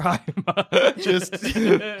 Grimer.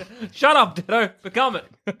 just Shut up, Ditto. Become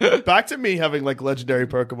it. back to me having like legendary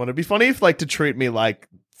Pokemon. It'd be funny if like to treat me like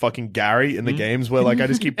fucking Gary in the games where like I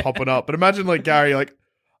just keep popping up. But imagine like Gary like,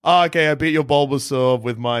 oh, okay, I beat your Bulbasaur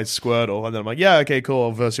with my Squirtle. And then I'm like, yeah, okay, cool.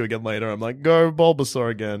 I'll verse you again later. I'm like, go Bulbasaur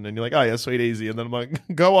again. And you're like, oh, yeah, sweet, easy. And then I'm like,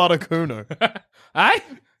 go Articuno. Hey?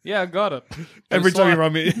 Yeah, got it. Every time you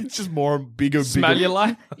run me, it's just more bigger. Smell your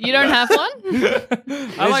life. You don't have one?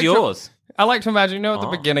 Where's yours? I like to imagine, you know, at the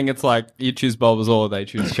beginning, it's like you choose Bulbasaur, they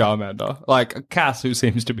choose Charmander. Like Cass, who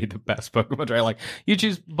seems to be the best Pokemon trainer, like you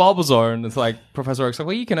choose Bulbasaur, and it's like Professor Oak's like,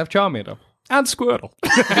 well, you can have Charmander and Squirtle.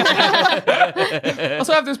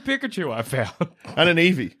 Also have this Pikachu I found. And an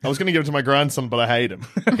Eevee. I was going to give it to my grandson, but I hate him.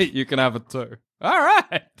 You can have it too. All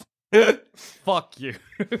right. Fuck you.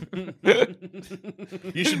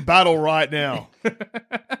 You should battle right now.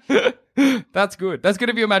 That's good. That's good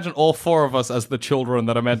if you imagine all four of us as the children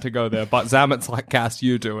that are meant to go there, but Zamet's like, Cass,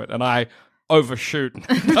 you do it, and I overshoot and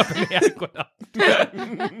end up in the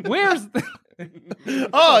aqueduct. Where's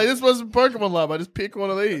Oh, this wasn't Pokemon Lab. I just pick one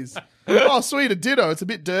of these. Oh, sweet, a Ditto. It's a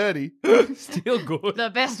bit dirty. Still good.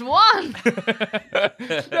 The best one.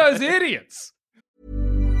 Those idiots.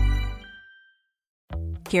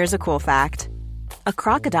 Here's a cool fact. A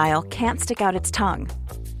crocodile can't stick out its tongue.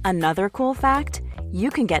 Another cool fact, you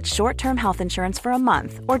can get short-term health insurance for a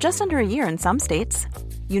month or just under a year in some states.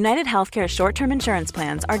 United Healthcare short-term insurance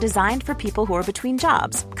plans are designed for people who are between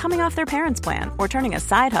jobs, coming off their parents' plan, or turning a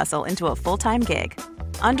side hustle into a full-time gig.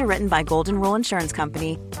 Underwritten by Golden Rule Insurance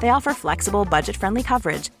Company, they offer flexible, budget-friendly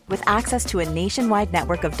coverage with access to a nationwide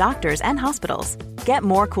network of doctors and hospitals. Get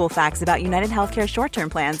more cool facts about United Healthcare short-term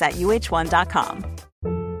plans at uh1.com.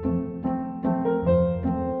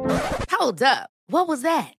 Hold up. What was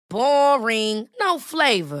that? Boring. No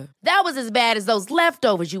flavor. That was as bad as those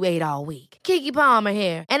leftovers you ate all week. Keke Palmer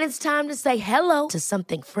here, and it's time to say hello to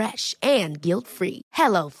something fresh and guilt-free.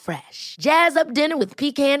 Hello Fresh. Jazz up dinner with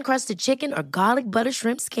pecan-crusted chicken or garlic butter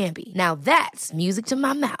shrimp scampi. Now that's music to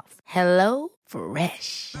my mouth. Hello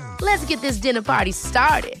Fresh. Let's get this dinner party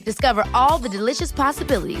started. Discover all the delicious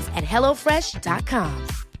possibilities at hellofresh.com.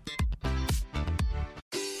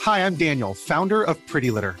 Hi, I'm Daniel, founder of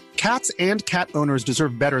Pretty Litter. Cats and cat owners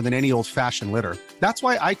deserve better than any old-fashioned litter. That's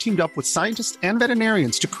why I teamed up with scientists and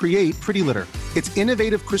veterinarians to create Pretty Litter. Its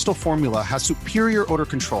innovative crystal formula has superior odor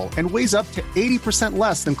control and weighs up to 80%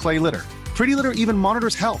 less than clay litter. Pretty Litter even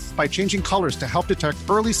monitors health by changing colors to help detect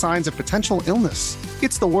early signs of potential illness.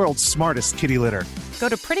 It's the world's smartest kitty litter. Go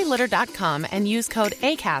to prettylitter.com and use code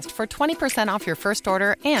ACAST for 20% off your first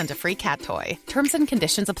order and a free cat toy. Terms and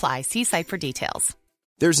conditions apply. See site for details.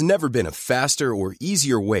 There's never been a faster or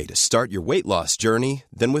easier way to start your weight loss journey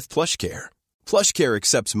than with PlushCare. PlushCare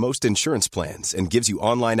accepts most insurance plans and gives you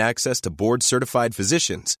online access to board-certified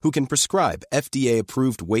physicians who can prescribe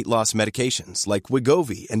FDA-approved weight loss medications like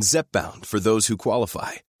Wegovy and Zepbound for those who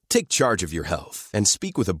qualify. Take charge of your health and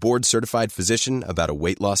speak with a board-certified physician about a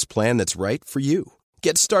weight loss plan that's right for you.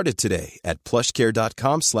 Get started today at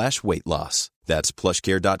plushcare.com/weight loss. That's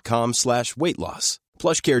plushcare.com/weight loss.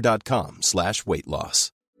 plushcare.com/weight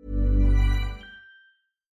loss.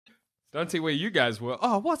 Don't see where you guys were.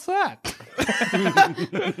 Oh, what's that?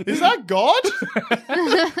 Is that God?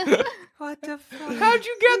 What the fuck? How'd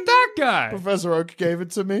you get that guy? Professor Oak gave it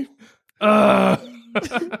to me. Why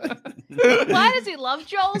does he love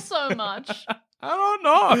Joel so much? I don't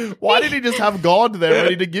know. Why did he just have God there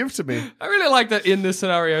ready to give to me? I really like that in this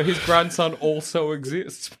scenario, his grandson also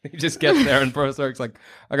exists. He just gets there and Professor Oak's like,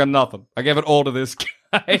 I got nothing. I gave it all to this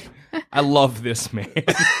guy. I love this man.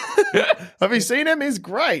 Have you seen him? He's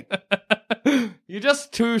great. You're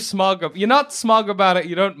just too smug. You're not smug about it.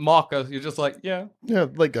 You don't mock us. You're just like, yeah. Yeah,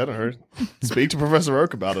 like, I don't know. Speak to Professor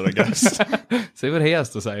Oak about it, I guess. See what he has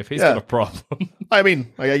to say if he's got a problem. I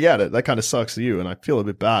mean, I get it. That kind of sucks to you, and I feel a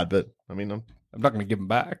bit bad, but, I mean, I'm not going to give him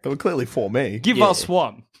back. They were clearly for me. Give us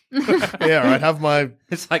one. Yeah, right. Have my...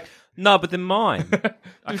 It's like, no, but they're mine.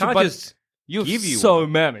 I can't just give you so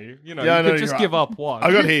one. Many. You know, Yeah, you no, could just you're give right. up one.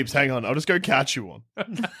 I got heaps. Hang on. I'll just go catch you one.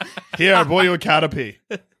 Here, I bought you a Caterpie.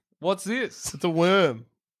 What's this? It's a worm.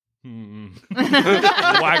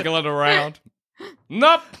 Waggling around.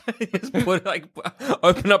 Nope. Just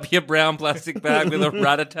open up your brown plastic bag with a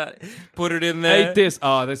rat-a-tat, put it in there. Eat this.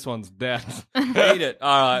 Oh, this one's dead. Eat it.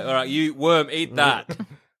 All right. You worm, eat that.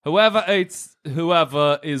 Whoever eats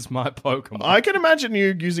whoever is my Pokemon. I can imagine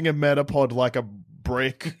you using a Metapod like a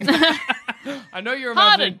brick. I know you're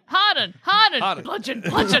imagining... Harden. Bludgeon.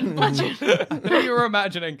 I know you were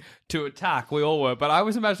imagining to attack. We all were, but I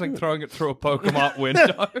was imagining throwing it through a Pokemon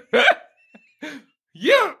window.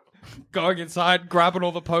 Yeah! Going inside, grabbing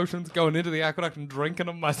all the potions, going into the aqueduct and drinking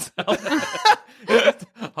them myself.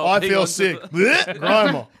 I feel sick.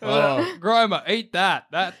 Grimer. Oh. Grimer, eat that.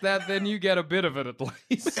 That. Then you get a bit of it at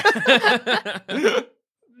least.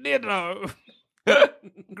 Ditto.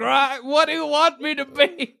 What do you want me to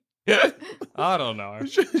be? I don't know.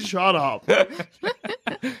 Shut up.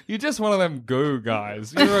 You're just one of them goo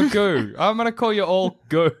guys. You're a goo. I'm going to call you all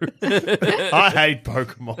goo. I hate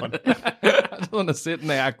Pokemon. I just want to sit in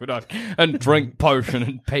the aqueduct and drink potion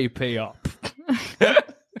and PP up.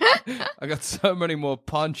 I got so many more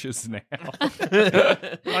punches now.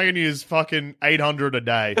 I can use fucking 800 a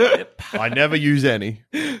day. I never use any.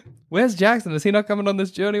 Where's Jackson? Is he not coming on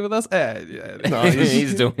this journey with us? No,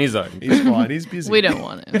 he's doing his own. He's fine. He's busy. We don't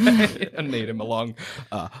want him. I need him along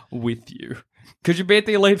with you. Could you beat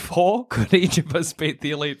the Elite Four? Could each of us beat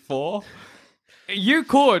the Elite Four? You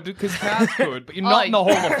could, because Cass could, but you're not in the Hall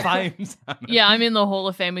of Fame. Sam. Yeah, I'm in the Hall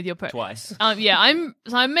of Fame with your Twice. Yeah, I'm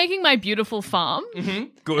making my beautiful farm.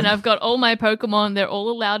 Good. And I've got all my Pokemon. They're all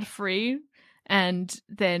allowed free. And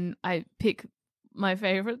then I pick my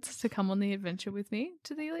favorites to come on the adventure with me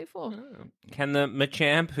to the Elite Four. Can the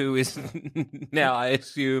Machamp, who is now, I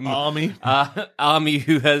assume, Army,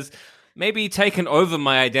 who has maybe taken over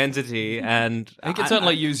my identity, and he can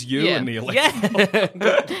certainly use you in the Elite Four.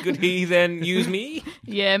 Could he then use me?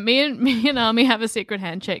 Yeah, me and Army have a secret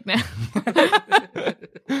handshake now.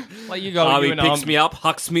 Like you got Army picks me up,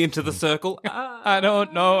 hucks me into the circle. I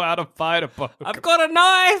don't know how to fight a Pokemon. I've got a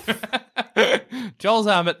knife. Joel's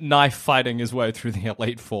knife fighting his way through the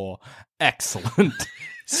Elite Four. Excellent.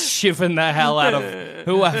 Shivering the hell out of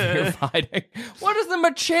whoever you're fighting. What does the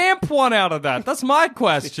Machamp want out of that? That's my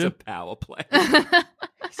question. It's a power play.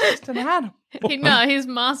 He's just an animal. He's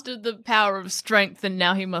mastered the power of strength, and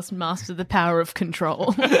now he must master the power of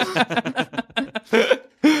control.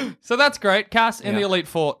 So that's great. Cass in the Elite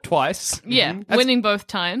Four twice. Yeah, winning both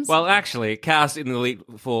times. Well, actually, Cass in the Elite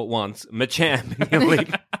Four once, Machamp in the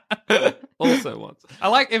Elite also once. I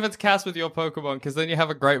like if it's Cass with your Pokemon, because then you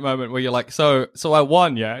have a great moment where you're like, so I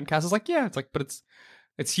won, yeah? And Cass is like, yeah. It's like, but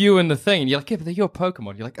it's you and the thing. And you're like, yeah, but they're your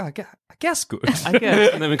Pokemon. You're like, oh, I guess good. I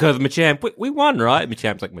guess. And then we go to Machamp. We won, right?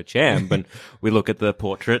 Machamp's like Machamp. And we look at the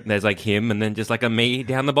portrait, and there's like him, and then just like a me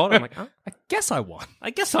down the bottom. I'm like, oh, I guess I won.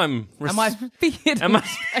 I guess I'm... Am I feared? Am I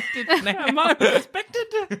respected now? Am I respected?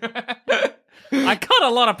 I cut a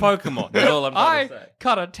lot of Pokemon. That's all I'm trying to say.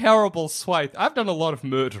 Cut a terrible swathe. I've done a lot of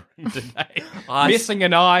murdering today. Missing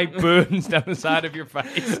an eye burns down the side of your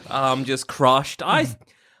face. I'm just crushed. I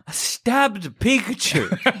stabbed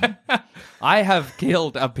Pikachu. I have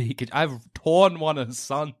killed a Pikachu. I've torn one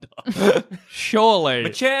asunder. Surely.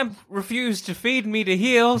 Machamp refused to feed me to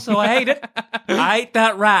heal, so I hate it. I hate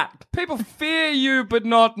that rat. People fear you, but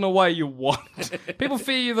not in a way you want. People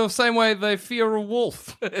fear you the same way they fear a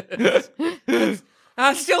wolf.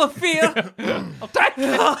 I still a fear.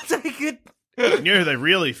 I'll take it. You know who they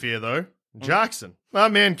really fear, though? Jackson.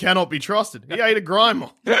 That man cannot be trusted. He ate a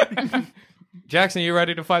Grimer. Jackson, you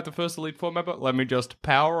ready to fight the first Elite Four member? Let me just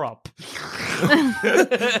power up.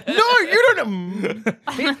 No, you don't...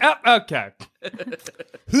 Okay.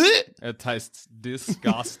 It tastes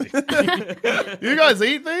disgusting. You guys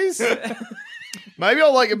eat these? Maybe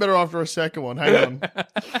I'll like it better after a second one. Hang on.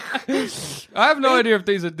 I have no idea if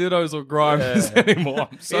these are Dittos or Grimers anymore.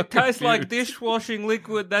 It tastes like dishwashing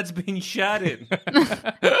liquid that's been shat in.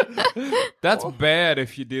 That's bad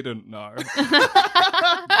if you didn't know.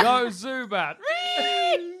 Go Zubat.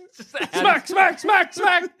 Smack, smack, smack,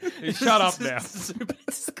 smack. You shut up now.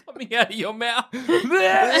 It's coming out of your mouth.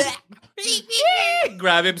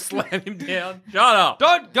 Grab him, slam him down. Shut up.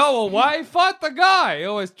 Don't go away. Fight the guy. He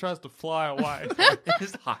always tries to fly away.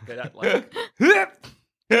 Just huck it at like.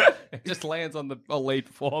 It just lands on the Elite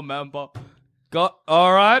Four member. Got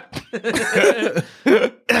all right.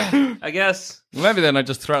 I guess. Maybe then I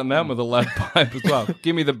just threaten them with a lead pipe as well.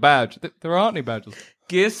 Give me the badge. There aren't any badges.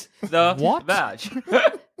 Kiss the What? badge.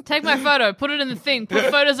 Take my photo, put it in the thing, put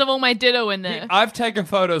photos of all my Ditto in there. I've taken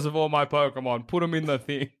photos of all my Pokemon. Put them in the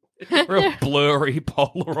thing. Real blurry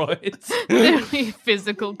Polaroids. Really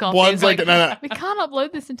physical copies. One's like, we can't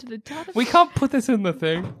upload this into the database. We can't put this in the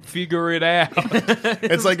thing. Figure it out.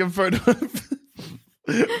 It's like a photo of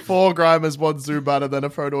 4 Grimers, 1 Zubat, and then a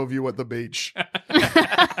photo of you at the beach.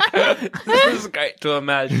 This is great to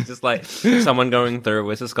imagine. Just like someone going through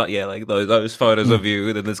with it's got like those photos of you,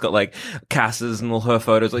 and then it's got like Cass's and all her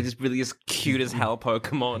photos, like just really just cute as hell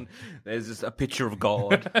Pokemon. There's just a picture of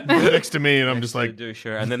God Next to me, and I'm just like,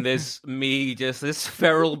 Dusha, and then there's me, just this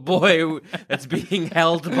feral boy that's being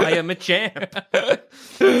held by a Machamp.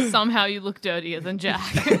 Somehow you look dirtier than Jack.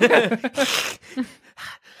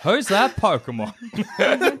 Who's that Pokemon?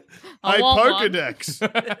 I want one. Pokedex.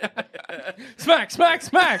 Smack, smack,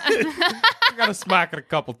 smack. I gotta smack it a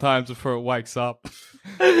couple times before it wakes up.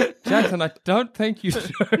 Jackson, I don't think you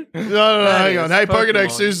should. No, hang on. Hey, Pokedex,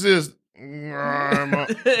 Pokemon. who's this? Grimer.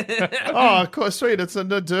 Oh, of course, sweet. It's a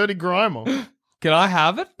dirty Grimer. Can I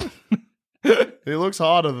have it? He looks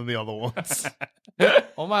harder than the other ones.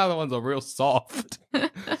 All my other ones are real soft.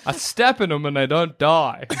 I step in them and they don't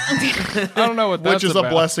die. I don't know what that's Which is about. a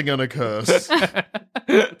blessing and a curse.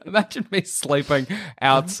 Imagine me sleeping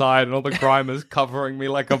outside and all the Grimers covering me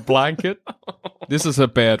like a blanket. This is a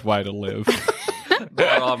bad way to live.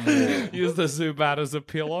 Use the Zubat as a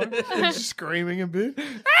pillow. Just screaming a bit.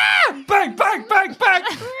 Ah! Bang, bang, bang, bang!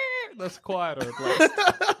 That's quieter at least.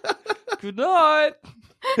 Good night.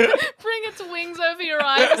 Bring its wings over your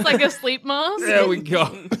eyes. It's like a sleep mask. There we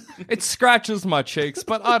go. It scratches my cheeks,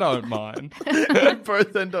 but I don't mind.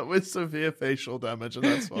 Both end up with severe facial damage, and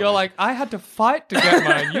that's fine. You're like, I had to fight to get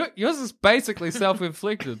mine. Yours is basically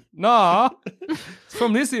self-inflicted. Nah, it's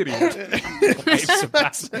from this idiot.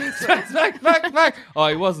 Smack, smack, smack. Oh,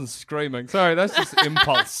 he wasn't screaming. Sorry, that's just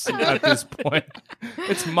impulse at this point.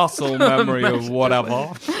 It's muscle memory or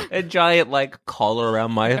whatever. A giant like collar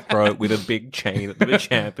around my throat with a big chain that the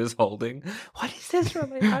Machamp is holding. What is this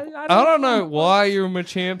from? I don't know why your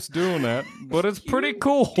Machamp's doing that, but it's pretty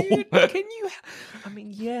cool. Dude, can you? I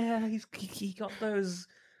mean, yeah, he got those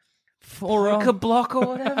Poker block or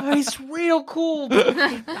whatever. He's real cool.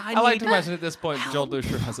 I like to imagine at this point, Joel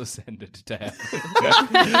Dusher has ascended to heaven.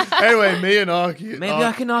 Anyway, me and Arky. Maybe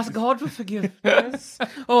I can ask God for forgiveness.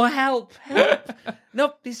 Or help.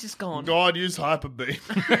 Nope, he's just gone. God, use Hyper Beam.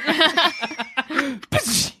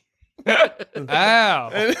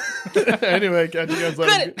 Ow. Anyway, catch you guys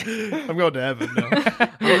later. I'm going to heaven now.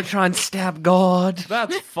 I'm going to try and stab God.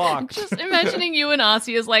 That's fucked. Just imagining you and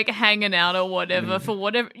Arceus like hanging out or whatever for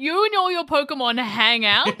whatever. You and all your Pokemon hang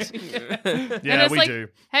out. Yeah, and it's we like, do.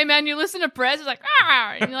 hey man, you listen to prayers. It's like,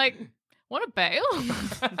 ah, and you're like, want to bail?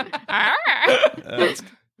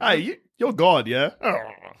 Hey, you're God, yeah?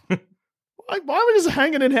 Why are we just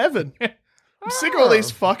hanging in heaven? I'm sick of all these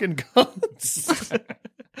fucking gods.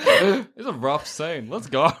 It's a rough scene. Let's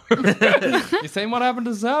go. You seen what happened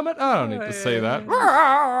to Zamet? I don't need to see that.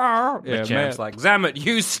 Yeah, Champ's like, Zamet,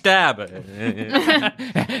 you stab it.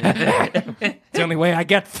 It's the only way I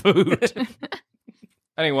get food.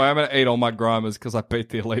 Anyway, I'm going to eat all my Grimers because I beat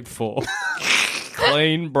the Elite Four.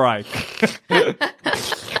 Clean break.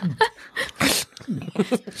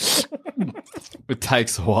 It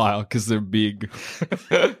takes a while because they're big.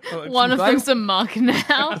 One of them's a mug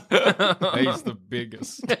now. He's the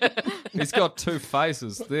biggest. He's got two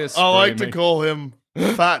faces. This I like to call him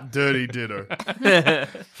Fat Dirty Ditto.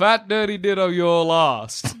 Fat Dirty Ditto, you're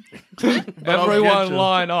last. I'll Everyone get you.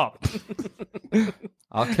 line up.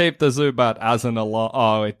 I'll keep the Zubat as an alarm.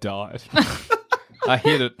 Oh, it died. I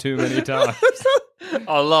hit it too many times.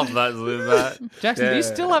 I love that Zubat. Jackson, do you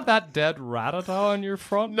still have that dead Rattata on your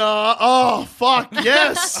front? Nah, oh, fuck,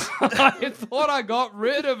 yes. I thought I got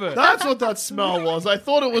rid of it. That's what that smell was. I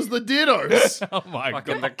thought it was the Dittos. Oh my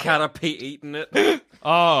Fucking god. the Caterpie eating it.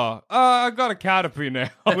 I got a Caterpie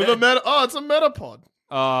now. With a it's a Metapod.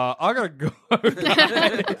 I gotta go.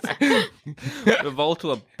 Evolve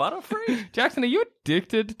to a Butterfree? Jackson, are you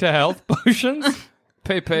addicted to health potions?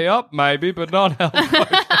 PP up, maybe, but not health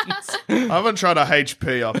potions. I haven't tried a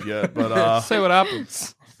HP up yet, but See what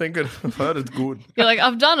happens. I've heard it's good. You're like,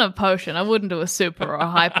 I've done a potion. I wouldn't do a super or a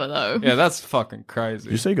hyper though. Yeah, that's fucking crazy.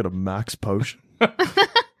 Did you say you got a max potion?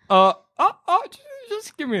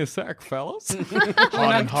 Just give me a sec, fellas. I'm Hard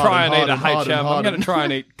gonna and try and hard eat a and hard and HM. I'm hard gonna and- try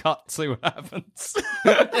and eat cut, see what happens.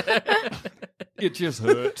 It just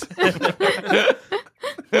hurt.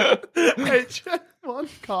 One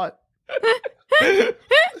cut.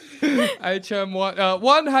 HM1,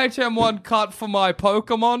 one HM1 cut for my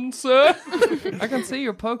Pokemon, sir. I can see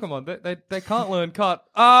your Pokemon. They can't learn cut.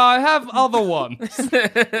 I have other ones.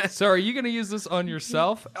 Sir, are you going to use this on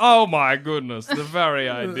yourself? Oh my goodness, the very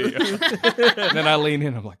idea. And then I lean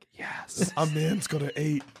in. I'm like, yes. A man's got to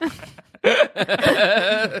eat.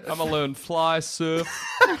 I'm gonna learn fly surf.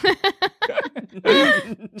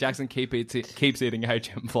 Jackson keeps eating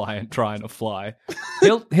HM fly and trying to fly.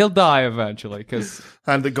 He'll die eventually because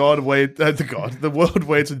And the world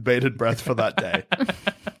waits with bated breath for that day.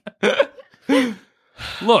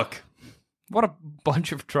 look, what a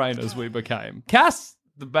bunch of trainers we became. Cass,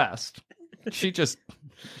 the best. She just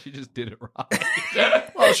did it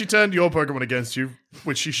right. Well, she turned your Pokemon against you,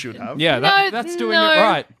 which she should have. Yeah, that's doing it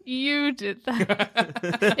right. You did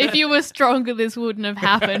that. If you were stronger, this wouldn't have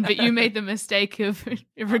happened, but you made the mistake of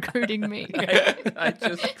recruiting me. I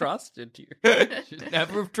just trusted you. Should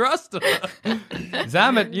never have trusted her.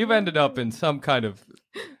 Zamet, you've ended up in some kind of,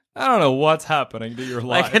 I don't know what's happening to your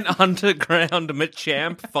life. Like an underground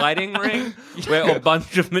Machamp fighting ring where a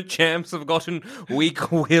bunch of Machamps have gotten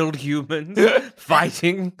weak-willed humans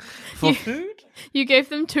fighting for food. You gave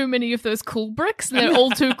them too many of those cool bricks, and they're all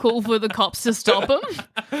too cool for the cops to stop them.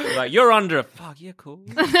 Like, you're under. Fuck, you're cool.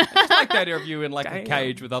 I like the idea of you in like a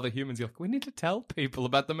cage with other humans. You're like, we need to tell people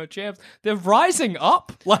about the Machamps. They're rising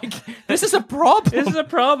up. Like, this is a problem. This is a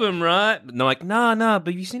problem, right? And they're like, nah,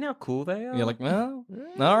 but you seen how cool they are? You're like, well,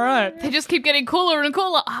 all right. They just keep getting cooler and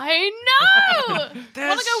cooler. I know! Want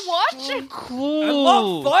to go watch? cool. I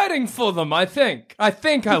love fighting for them, I think. I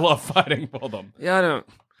love fighting for them. Yeah, I don't.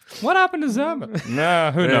 What happened to Zamet?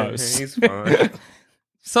 Nah, who knows? He's fine.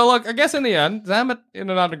 So, look, I guess in the end, Zamet in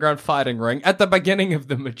an underground fighting ring at the beginning of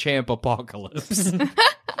the Machamp apocalypse.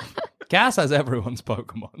 Cass has everyone's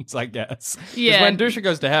Pokemons, I guess. 'Cause Yeah. when Dusha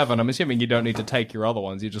goes to heaven, I'm assuming you don't need to take your other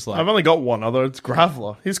ones. You just like, I've only got one other. It's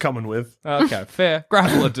Graveler. He's coming with. okay, fair.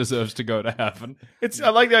 Graveler deserves to go to heaven. I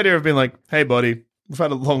like the idea of being like, hey, buddy, we've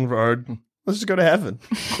had a long road. Let's just go to heaven.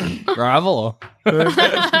 Graveler.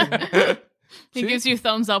 He gives you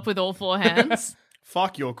thumbs up with all four hands.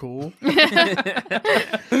 Fuck, you're cool.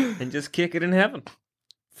 And just kick it in heaven.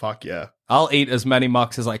 Fuck yeah. I'll eat as many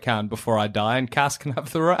mucks as I can before I die, and Cass can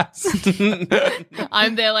have the rest.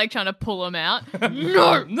 I'm there like trying to pull him out.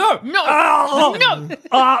 No!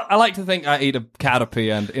 I like to think I eat a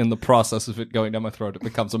Caterpie, and in the process of it going down my throat, it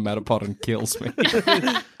becomes a Metapod and kills me.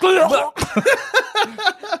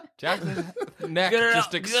 Jackson's neck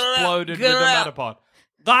just exploded with a Metapod.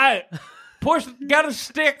 Guy, get a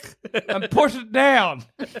stick and push it down.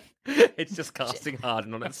 It's just casting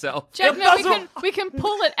harden on itself. Jack, no, we can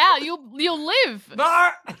pull it out. You'll live.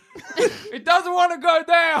 No, it doesn't want to go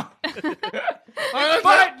down. It's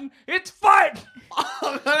fighting. It's fighting.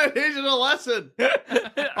 I'm gonna teach it a lesson.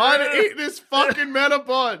 I'm gonna eat this fucking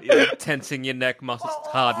Metapod. You're tensing your neck muscles.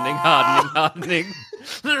 Hardening.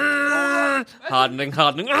 hardening.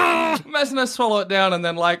 Imagine I swallow it down and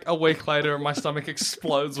then like a week later my stomach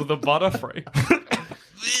explodes with a Butterfree.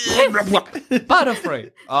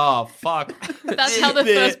 Butterfree. Oh, fuck. That's how the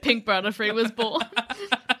first pink Butterfree was born.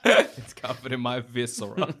 It's covered in my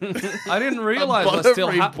viscera. I didn't realize I still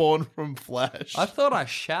Butterfree had... born from flesh. I thought I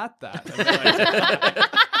shat that.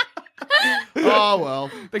 Oh,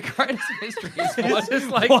 well. The greatest mystery is It's just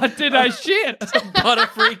like what did I shit?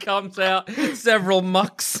 Butterfree comes out, several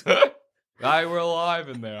mucks. I were alive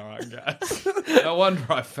in there, I guess. No wonder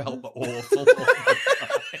I felt awful all the time.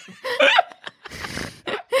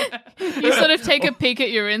 You sort of take a peek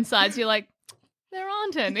at your insides. You're like, there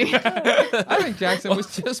aren't any. I think Jackson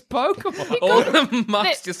was just Pokemon. All the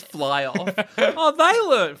mucks just fly off. Oh, they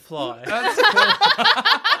learnt fly. That's cool.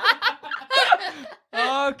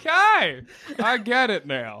 Okay. I get it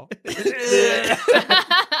now.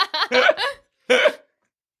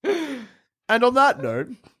 And on that note,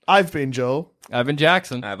 I've been Joel. I've been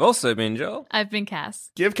Jackson. I've also been Joel. I've been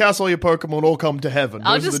Cass. Give Cass all your Pokemon, all come to heaven.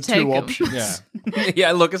 I'll Those are just the two take 'em. options. Yeah.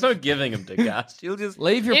 Yeah, look, it's not giving him to Gas. You'll just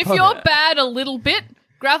Leave your If Pokemon. you're bad a little bit,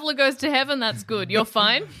 Graveler goes to heaven, that's good. You're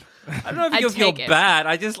fine. I don't know if I'd you feel take it. bad.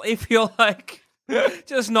 I just if you're like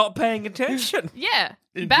just not paying attention. Yeah,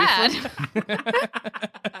 bad.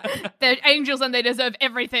 They're angels and they deserve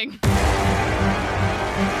everything.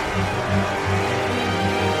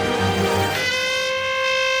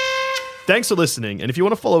 Thanks for listening. And if you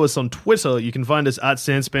want to follow us on Twitter, you can find us at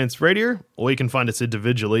Sanspants Radio, or you can find us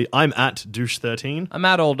individually. I'm at Douche13. I'm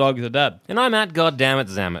at All Dogs Are Dead. And I'm at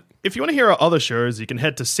Goddammit. If you want to hear our other shows, you can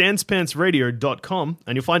head to sanspantsradio.com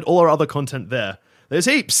and you'll find all our other content there. There's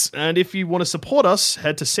heaps. And if you want to support us,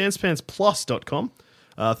 head to sanspantsplus.com.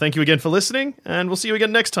 Thank you again for listening, and we'll see you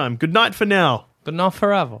again next time. Good night for now. But not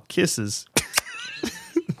forever. Kisses.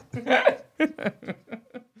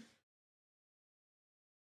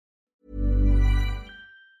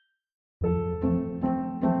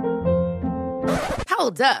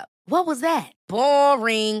 Hold up. What was that?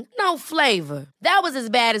 Boring. No flavor. That was as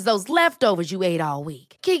bad as those leftovers you ate all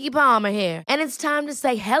week. Keke Palmer here. And it's time to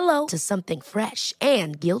say hello to something fresh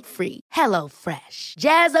and guilt-free. Hello Fresh.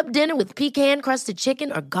 Jazz up dinner with pecan-crusted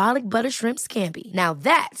chicken or garlic butter shrimp scampi. Now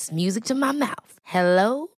that's music to my mouth.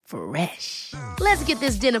 Hello Fresh. Let's get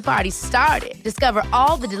this dinner party started. Discover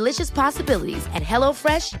all the delicious possibilities at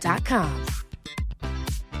HelloFresh.com.